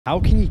How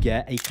can you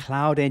get a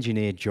cloud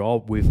engineer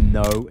job with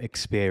no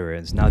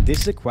experience? Now,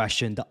 this is a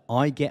question that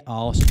I get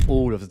asked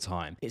all of the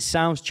time. It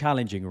sounds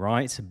challenging,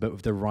 right? But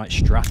with the right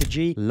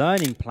strategy,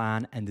 learning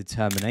plan, and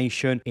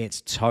determination,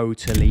 it's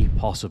totally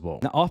possible.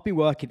 Now, I've been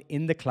working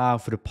in the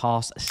cloud for the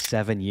past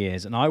 7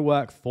 years, and I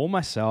work for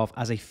myself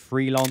as a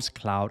freelance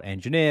cloud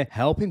engineer,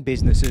 helping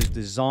businesses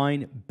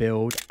design,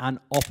 build, and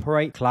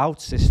operate cloud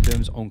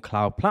systems on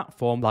cloud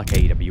platforms like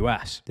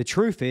AWS. The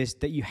truth is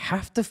that you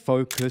have to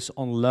focus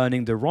on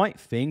learning the right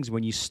things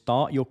when you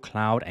start your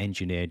cloud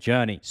engineer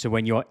journey. So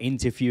when you're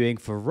interviewing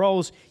for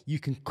roles, you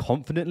can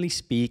confidently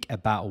speak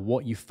about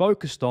what you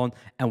focused on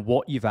and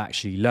what you've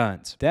actually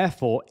learned.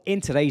 Therefore,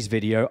 in today's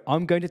video,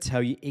 I'm going to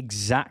tell you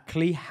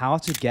exactly how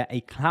to get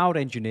a cloud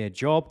engineer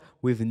job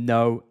with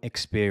no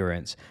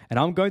experience. And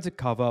I'm going to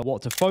cover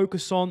what to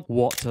focus on,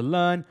 what to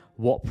learn,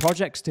 what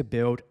projects to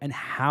build, and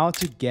how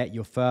to get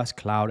your first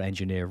cloud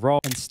engineer role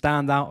and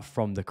stand out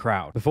from the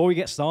crowd. Before we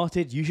get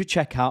started, you should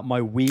check out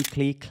my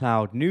weekly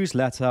cloud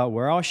newsletter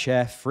where I'll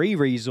share free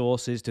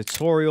resources,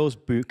 tutorials,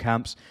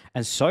 bootcamps,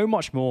 and so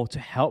much more to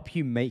help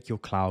you make your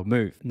cloud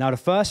move. Now, the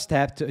first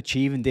step to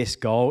achieving this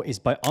goal is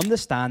by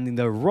understanding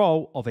the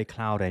role of a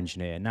cloud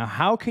engineer. Now,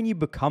 how can you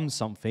become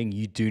something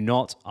you do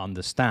not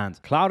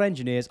understand? Cloud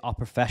engineers are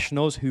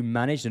professionals who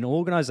manage an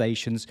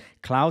organization's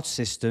cloud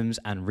systems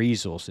and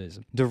resources.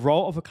 The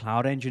role of a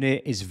cloud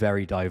engineer is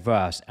very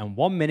diverse, and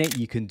 1 minute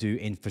you can do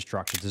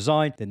infrastructure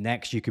design, the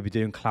next you could be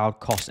doing cloud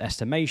cost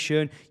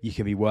estimation, you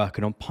can be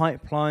working on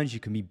pipelines, you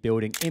can be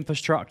building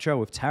infrastructure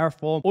with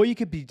Terraform, or you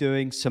could be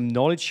doing some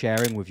knowledge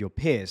sharing with your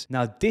peers.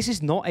 Now, this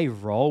is not a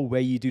role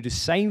where you do the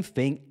same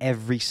thing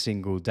every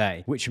single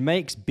day, which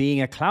makes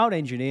being a cloud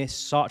engineer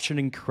such an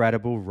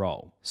incredible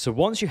role. So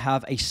once you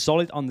have a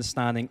solid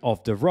understanding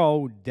of the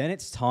role, then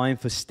it's time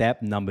for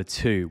step number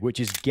 2, which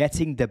is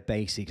getting the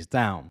basics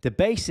down. The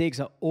basics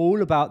are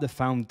all about the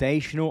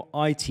foundational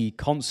IT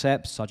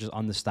concepts such as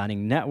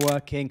understanding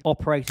networking,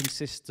 operating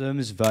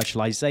systems,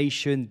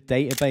 virtualization,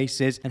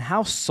 databases, and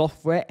how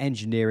software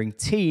engineering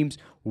teams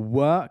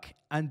work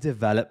and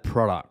develop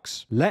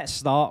products. Let's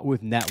start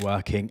with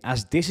networking,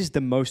 as this is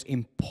the most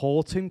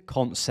important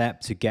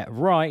concept to get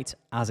right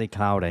as a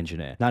cloud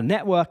engineer. Now,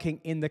 networking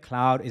in the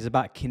cloud is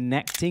about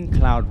connecting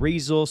cloud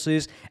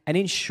resources and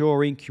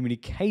ensuring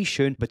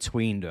communication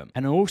between them,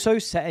 and also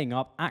setting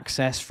up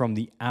access from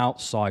the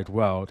outside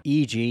world,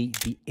 e.g.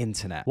 the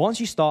internet. Once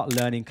you start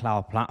learning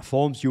cloud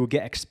platforms, you will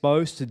get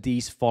exposed to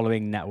these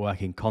following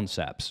networking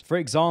concepts. For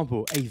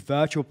example, a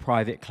virtual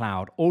private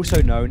cloud,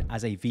 also known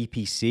as a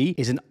VPC,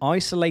 is an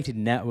isolated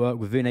network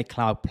within a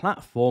cloud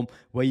platform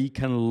where you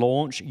can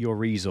launch your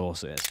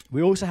resources.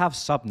 We also have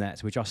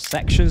subnets, which are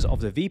sections of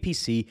the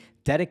VPC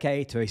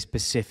dedicated to a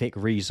specific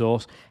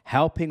resource,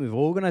 helping with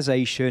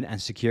organization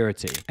and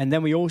security. And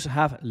then we also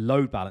have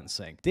load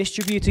balancing.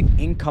 Distributing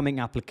incoming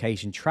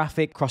application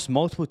traffic across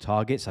multiple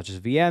targets such as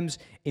VMs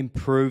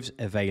improves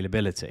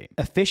availability.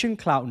 Efficient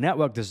cloud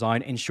network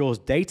design ensures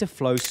data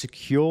flows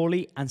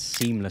securely and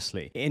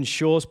seamlessly. It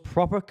ensures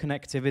proper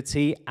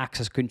connectivity,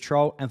 access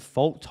control, and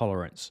fault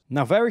tolerance.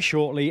 Now, very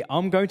shortly,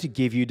 I'm going to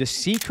give you the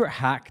secret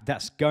hack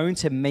that's going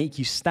to make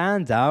you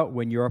stand out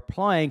when you're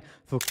applying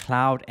for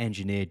cloud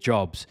engineer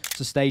jobs.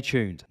 So stay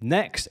tuned.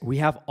 Next, we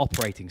have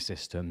operating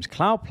systems.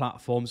 Cloud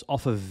platforms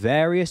offer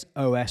various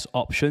OS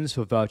options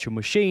for virtual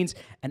machines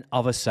and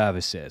other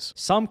services.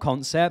 Some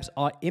concepts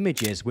are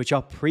images, which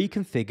are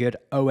pre-configured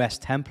OS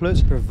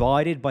templates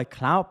provided by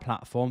cloud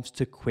platforms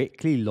to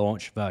quickly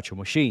launch virtual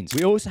machines.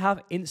 We also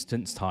have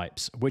instance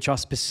types, which are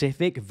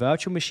specific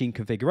virtual machine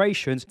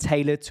configurations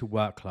tailored to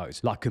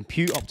workloads, like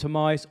compute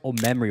optimized or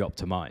memory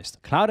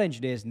optimized. Cloud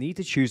engineers need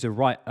to choose the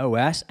right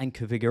OS and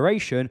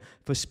configuration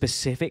for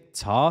specific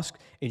tasks,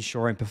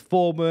 ensuring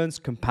performance,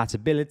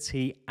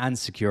 compatibility, and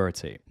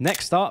security.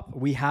 Next up,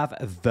 we have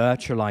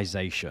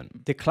virtualization.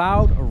 The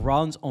cloud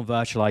runs on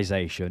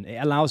virtualization. It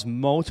allows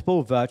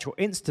multiple virtual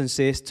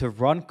instances to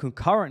run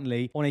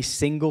concurrently on a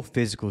single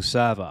physical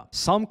server.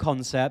 Some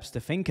concepts to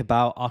think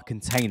about are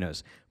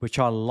containers, which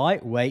are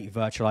lightweight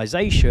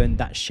virtualization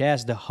that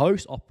shares the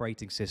host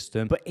operating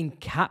system but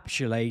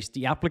encapsulates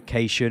the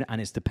application and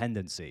its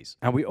dependencies.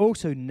 And we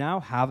also now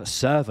have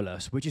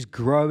serverless, which is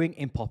growing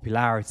in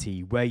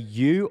popularity, where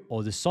you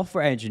or the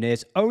software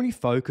engineers only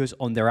focus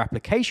on their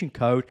application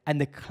code and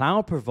the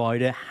cloud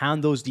provider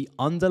handles the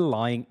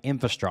underlying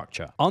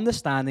infrastructure.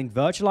 Understanding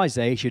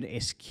virtualization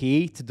is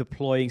key to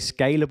deploying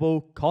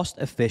scalable,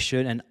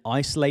 cost-efficient, and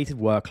isolated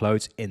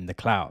workloads in the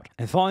cloud.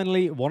 And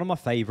finally, one of my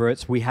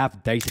favorites, we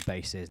have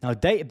databases. Now,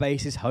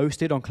 databases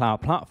hosted on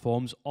cloud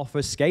platforms offer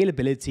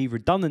scalability,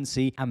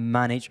 redundancy, and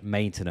managed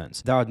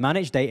maintenance. There are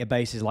managed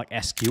databases like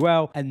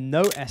SQL and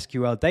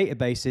NoSQL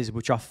databases,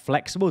 which are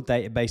flexible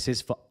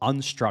databases for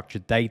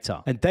unstructured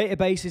data. And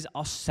databases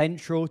are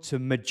central to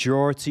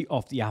majority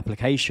of the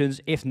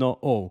applications, if not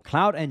all.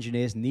 Cloud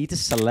engineers need to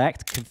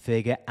select,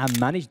 configure, and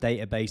manage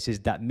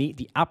databases that meet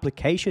the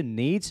application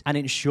needs and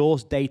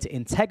ensures data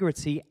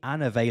integrity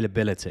and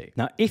availability.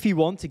 Now, if you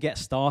want to get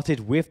started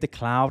with the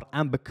cloud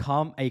and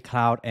become a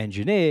cloud cloud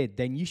engineer,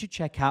 then you should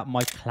check out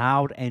my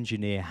Cloud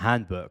Engineer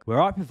Handbook,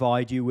 where I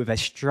provide you with a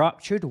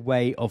structured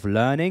way of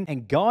learning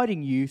and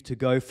guiding you to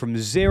go from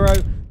zero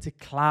to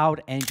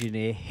Cloud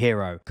Engineer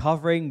Hero,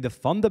 covering the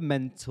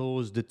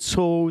fundamentals, the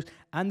tools,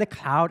 and the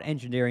cloud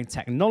engineering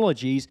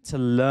technologies to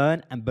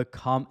learn and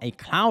become a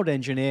cloud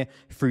engineer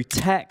through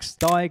text,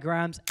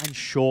 diagrams, and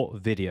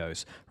short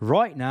videos.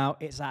 Right now,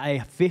 it's at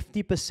a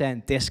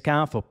 50%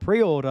 discount for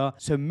pre-order,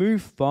 so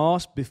move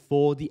fast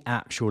before the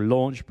actual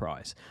launch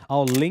price.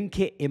 I'll link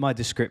it in my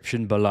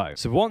description below.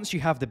 So once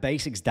you have the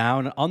basics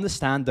down and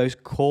understand those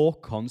core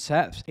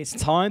concepts, it's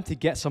time to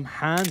get some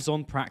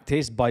hands-on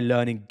practice by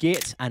learning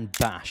Git and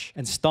Bash,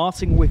 and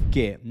starting with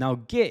Git. Now,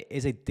 Git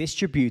is a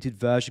distributed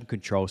version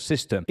control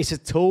system. It's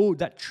a tool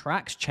that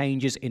tracks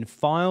changes in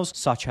files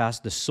such as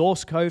the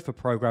source code for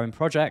programming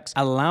projects,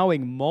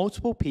 allowing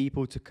multiple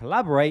people to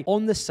collaborate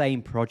on the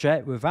same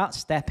project without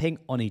stepping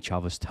on each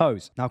other's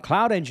toes. Now,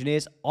 cloud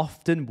engineers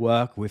often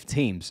work with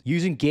teams.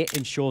 Using Git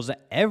ensures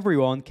that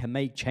everyone can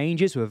make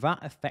changes without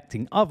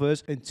affecting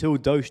others until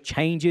those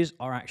changes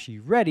are actually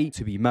ready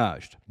to be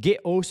merged. Git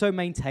also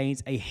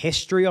maintains a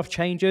history of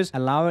changes,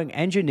 allowing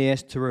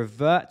engineers to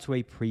revert to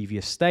a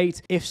previous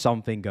state if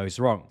something goes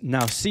wrong.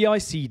 Now,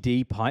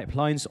 CI/CD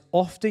pipelines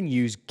often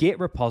use Git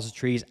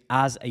repositories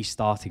as a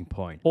starting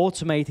point,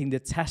 automating the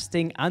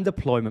testing and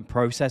deployment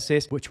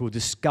processes, which we'll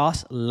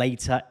discuss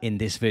later in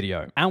this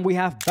video. And we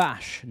have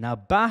Bash. Now,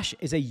 Bash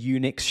is a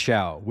Unix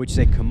shell, which is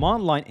a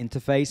command line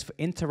interface for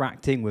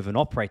interacting with an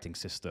operating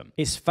system.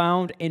 It's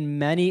found in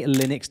many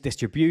Linux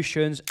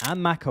distributions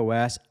and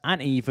macOS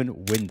and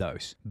even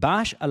Windows.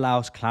 Bash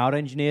allows cloud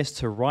engineers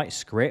to write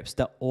scripts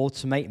that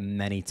automate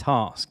many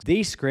tasks.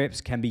 These scripts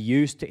can be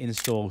used to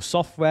install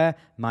software,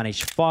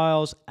 manage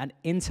files, and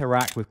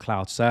interact with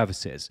cloud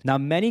services. Now,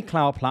 many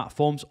cloud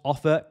platforms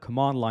offer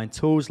command line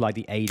tools like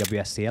the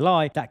AWS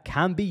CLI that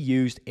can be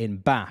used in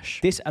Bash.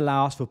 This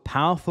allows for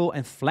powerful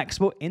and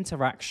flexible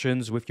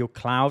interactions with your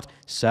cloud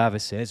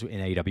services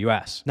in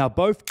AWS. Now,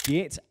 both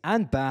Git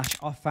and Bash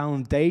are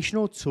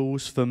foundational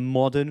tools for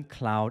modern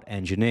cloud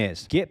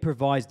engineers. Git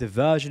provides the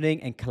versioning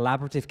and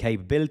collaborative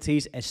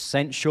capabilities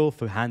essential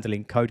for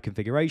handling code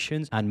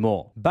configurations and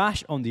more.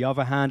 Bash, on the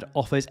other hand,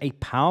 offers a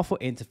powerful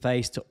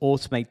interface to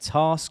automate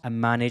tasks and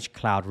manage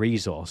cloud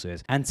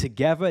resources. And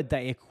together,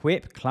 they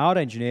equip cloud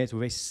engineers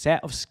with a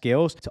set of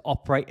skills to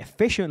operate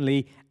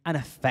efficiently and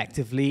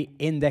effectively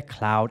in their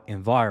cloud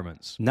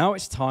environments. Now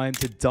it's time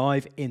to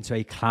dive into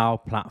a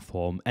cloud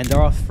platform, and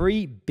there are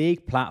three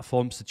big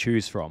platforms to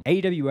choose from: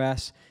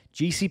 AWS,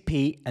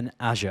 GCP, and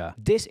Azure.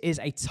 This is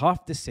a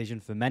tough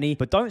decision for many,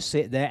 but don't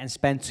sit there and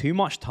spend too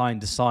much time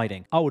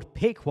deciding. I would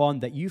pick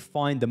one that you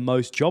find the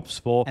most jobs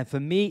for, and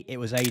for me, it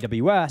was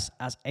AWS,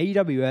 as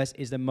AWS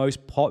is the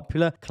most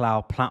popular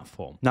cloud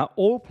platform. Now,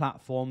 all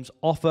platforms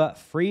offer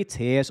free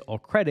tiers or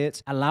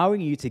credits,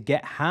 allowing you to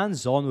get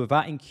hands-on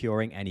without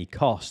incurring any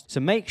cost. So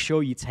make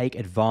sure you take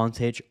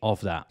advantage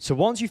of that. So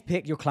once you've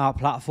picked your cloud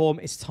platform,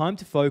 it's time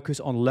to focus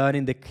on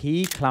learning the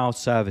key cloud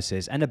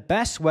services. And the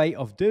best way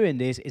of doing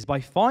this is by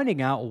finding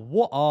out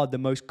what are the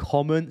most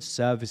common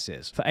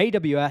services. For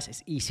AWS,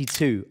 it's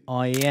EC2,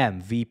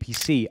 IAM,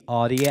 VPC,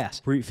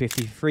 RDS, Route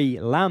 53,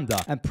 Lambda,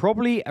 and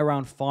probably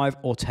around 5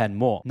 or 10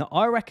 more. Now,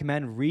 I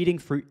recommend reading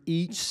through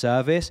each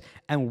service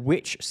and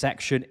which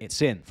section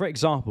it's in. For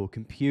example,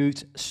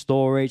 compute,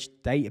 storage,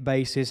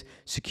 databases,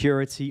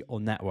 security, or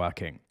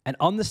networking, and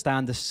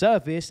understand the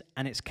service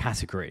and its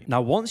category.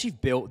 Now, once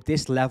you've built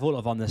this level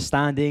of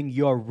understanding,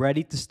 you're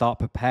ready to start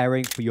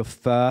preparing for your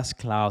first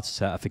cloud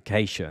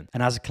certification.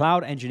 And as a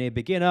cloud engineer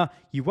beginner,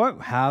 you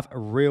won't have a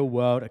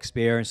real-world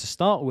experience to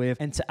start with,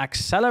 and to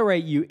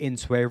accelerate you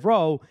into a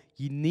role,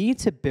 you need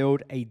to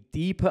build a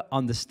deeper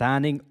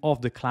understanding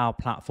of the cloud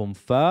platform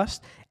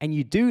first, and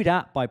you do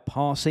that by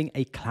passing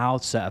a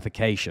cloud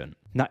certification.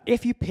 Now,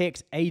 if you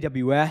picked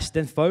AWS,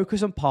 then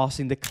focus on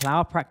passing the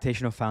Cloud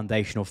Practitioner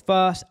Foundational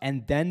first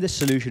and then the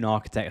Solution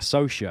Architect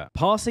Associate.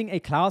 Passing a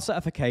cloud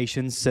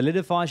certification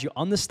solidifies your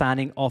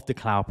understanding of the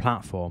cloud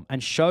platform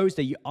and shows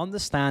that you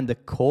understand the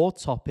core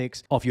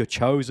topics of your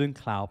chosen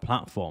cloud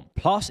platform.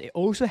 Plus, it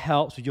also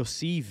helps with your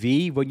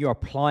CV when you're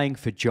applying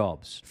for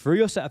jobs. Through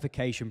your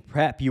certification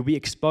prep, you'll be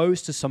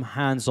exposed to some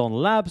hands-on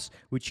labs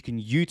which you can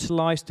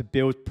utilize to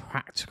build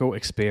practical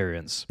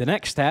experience. The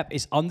next step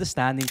is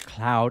understanding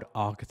cloud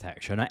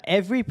architecture. Now,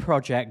 every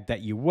project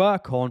that you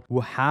work on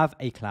will have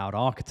a cloud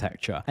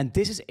architecture, and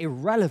this is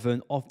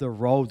irrelevant of the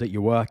role that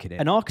you're working in.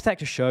 An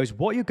architecture shows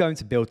what you're going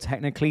to build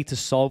technically to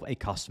solve a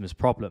customer's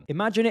problem.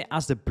 Imagine it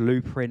as the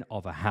blueprint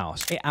of a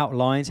house. It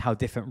outlines how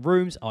different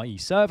rooms, i.e.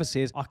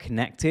 services, are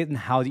connected and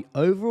how the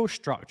overall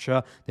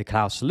structure, the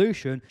cloud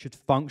solution, should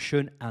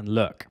function and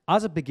look.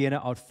 As a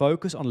beginner, I'd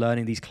focus on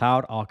learning these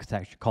cloud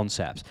architecture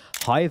concepts: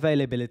 high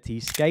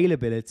availability,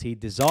 scalability,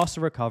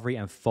 disaster recovery,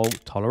 and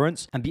fault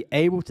tolerance, and be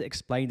able to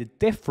explain the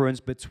difference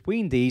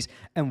between these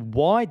and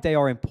why they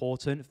are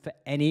important for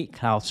any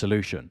cloud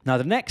solution. Now,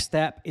 the next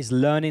step is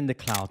learning the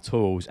cloud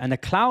tools, and the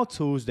cloud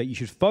tools that you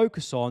should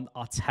focus on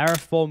are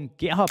Terraform,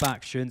 GitHub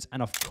Actions,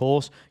 and of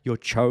course, your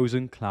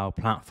chosen cloud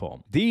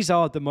platform. These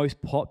are the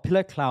most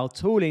popular cloud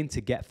tooling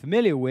to get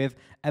familiar with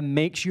and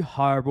makes you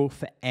hireable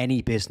for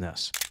any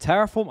business.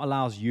 Terraform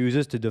allows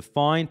users to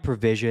define,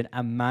 provision,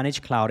 and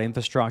manage cloud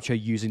infrastructure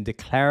using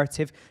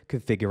declarative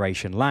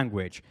configuration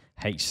language,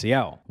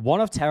 HCL.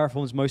 One of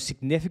Terraform's most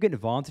significant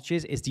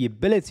advantages is the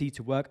ability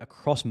to work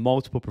across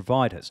multiple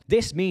providers.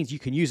 This means you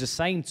can use the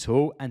same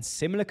tool and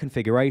similar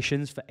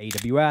configurations for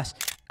AWS,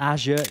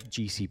 Azure,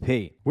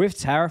 GCP. With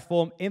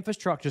Terraform,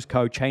 infrastructure's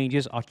code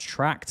changes are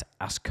tracked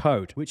as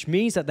code, which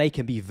means that they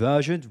can be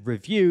versioned,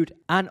 reviewed,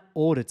 and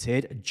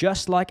audited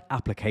just like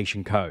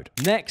application code.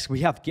 Next, we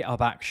have GitHub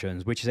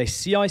Actions, which is a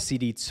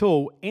CI/CD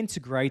tool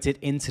integrated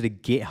into the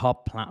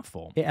GitHub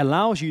platform. It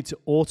allows you to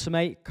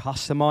automate,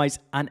 customize,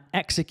 and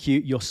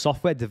execute your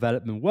software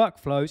development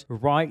workflows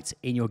right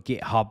in your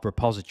GitHub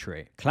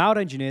repository. Cloud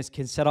engineers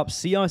can set up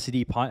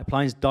CI/CD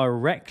pipelines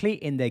directly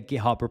in their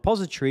GitHub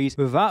repositories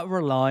without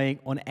relying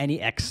on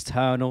any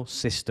external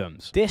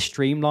systems. This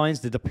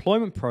streamlines the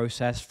deployment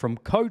process from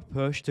code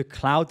push to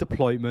cloud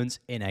deployments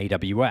in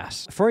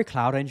AWS. For a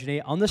cloud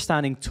engineer,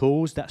 understanding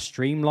tools that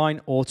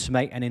streamline,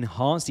 automate, and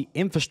enhance the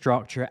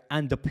infrastructure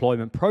and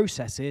deployment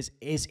processes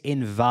is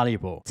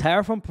invaluable.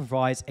 Terraform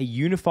provides a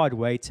unified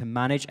way to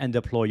manage and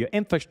deploy your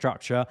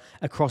infrastructure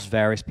across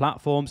various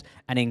platforms,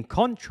 and in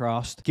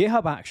contrast,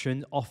 GitHub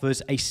Actions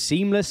offers a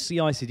seamless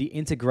CI/CD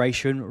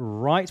integration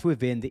right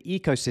within the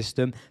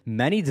ecosystem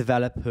many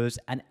developers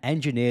and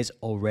engineers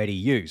already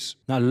use.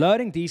 Now,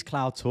 learning these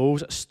cloud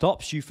tools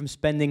stops you from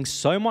spending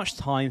so much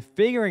time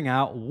figuring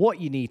out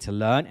what you need to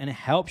learn, and it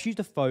helps you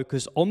to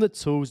focus on the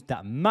tools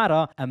that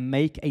matter and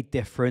make a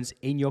difference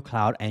in your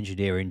cloud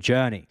engineering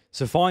journey.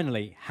 So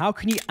finally, how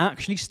can you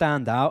actually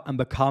stand out and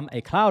become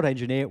a cloud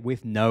engineer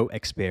with no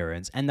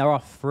experience? And there are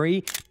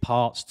 3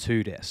 parts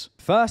to this.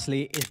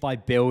 Firstly is by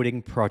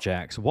building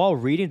projects. While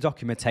reading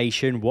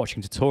documentation,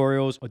 watching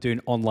tutorials, or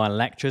doing online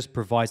lectures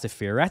provides the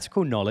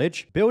theoretical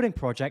knowledge, building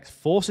projects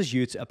forces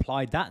you to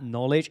apply that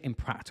knowledge in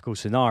practical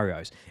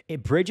scenarios.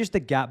 It bridges the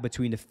gap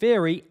between the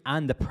theory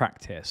and the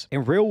practice.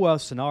 In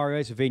real-world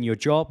scenarios within your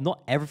job,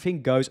 not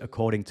everything goes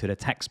according to the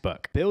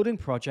textbook. Building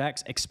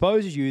projects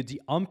exposes you to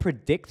the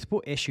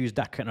unpredictable issues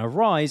that can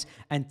arise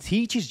and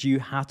teaches you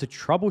how to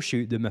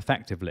troubleshoot them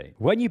effectively.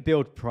 When you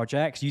build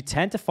projects, you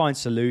tend to find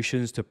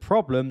solutions to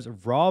problems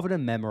rather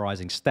than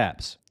memorizing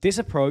steps. This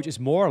approach is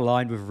more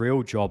aligned with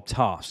real job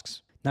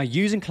tasks. Now,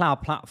 using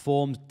cloud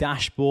platforms,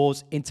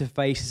 dashboards,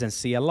 interfaces, and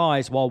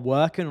CLIs while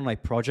working on a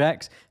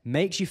project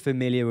makes you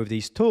familiar with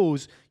these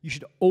tools. You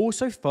should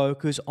also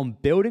focus on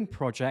building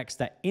projects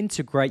that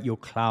integrate your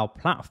cloud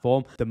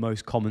platform, the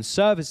most common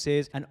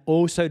services, and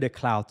also the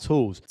cloud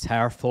tools,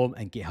 Terraform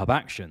and GitHub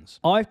Actions.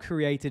 I've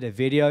created a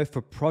video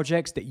for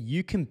projects that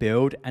you can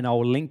build, and I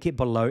will link it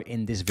below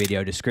in this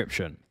video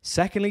description.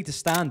 Secondly, to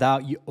stand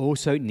out, you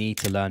also need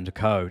to learn the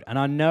code. And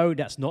I know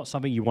that's not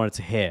something you wanted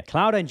to hear.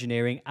 Cloud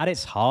engineering at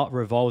its heart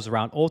revolves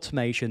around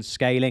automation,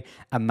 scaling,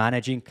 and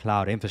managing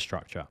cloud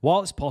infrastructure.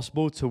 While it's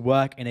possible to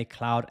work in a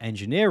cloud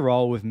engineer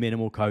role with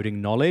minimal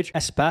coding knowledge,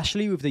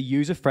 especially with the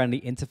user-friendly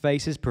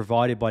interfaces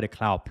provided by the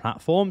cloud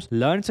platforms,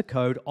 learning to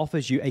code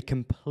offers you a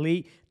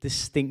complete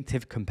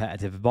distinctive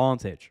competitive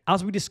advantage.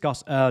 As we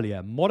discussed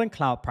earlier, modern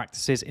cloud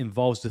practices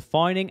involves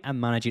defining and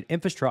managing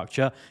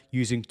infrastructure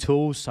using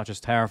tools such as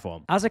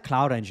Terraform. As a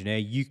cloud engineer,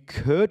 you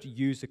could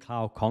use the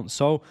Cloud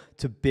Console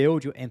to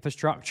build your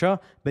infrastructure,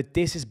 but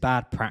this is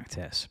bad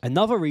practice.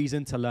 Another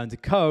reason to learn to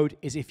code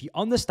is if you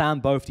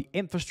understand both the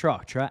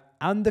infrastructure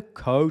and the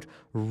code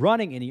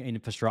running in your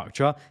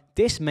infrastructure,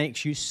 this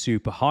makes you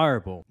super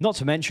hireable. Not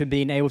to mention,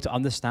 being able to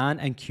understand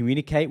and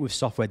communicate with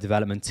software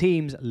development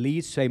teams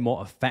leads to a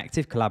more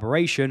effective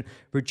collaboration,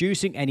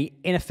 reducing any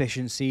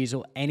inefficiencies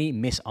or any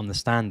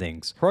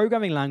misunderstandings.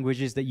 Programming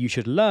languages that you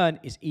should learn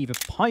is either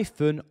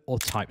Python or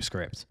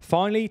TypeScript.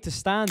 Finally, to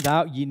stand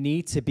out, you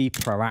need to be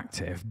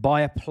proactive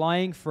by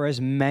applying for as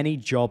many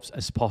jobs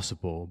as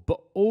possible, but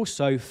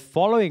also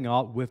following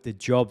up with the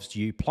jobs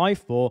you apply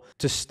for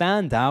to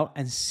stand out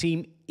and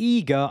seem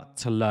eager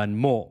to learn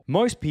more.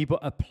 Most people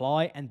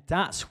apply and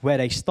that's where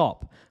they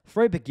stop.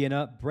 For a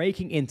beginner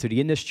breaking into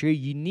the industry,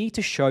 you need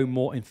to show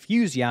more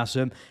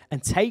enthusiasm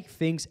and take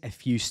things a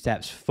few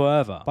steps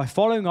further. By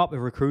following up with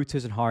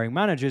recruiters and hiring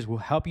managers will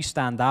help you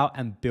stand out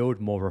and build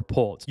more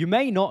rapport. You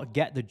may not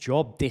get the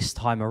job this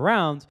time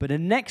around, but the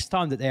next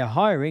time that they are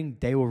hiring,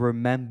 they will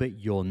remember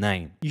your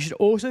name. You should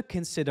also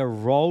consider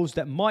roles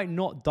that might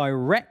not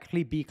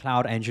directly be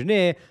cloud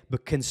engineer,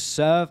 but can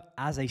serve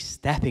as a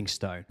stepping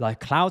stone, like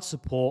cloud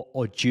support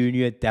or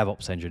junior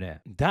DevOps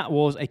engineer. That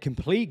was a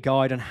complete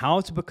guide on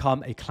how to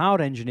become a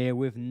cloud engineer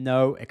with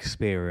no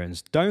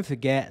experience. Don't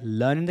forget,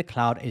 learning the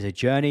cloud is a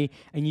journey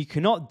and you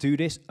cannot do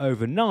this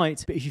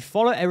overnight, but if you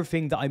follow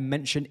everything that I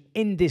mentioned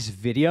in this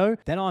video,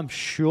 then I'm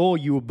sure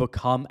you will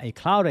become a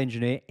cloud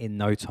engineer in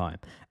no time.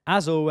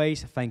 As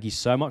always, thank you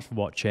so much for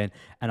watching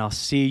and I'll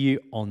see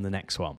you on the next one.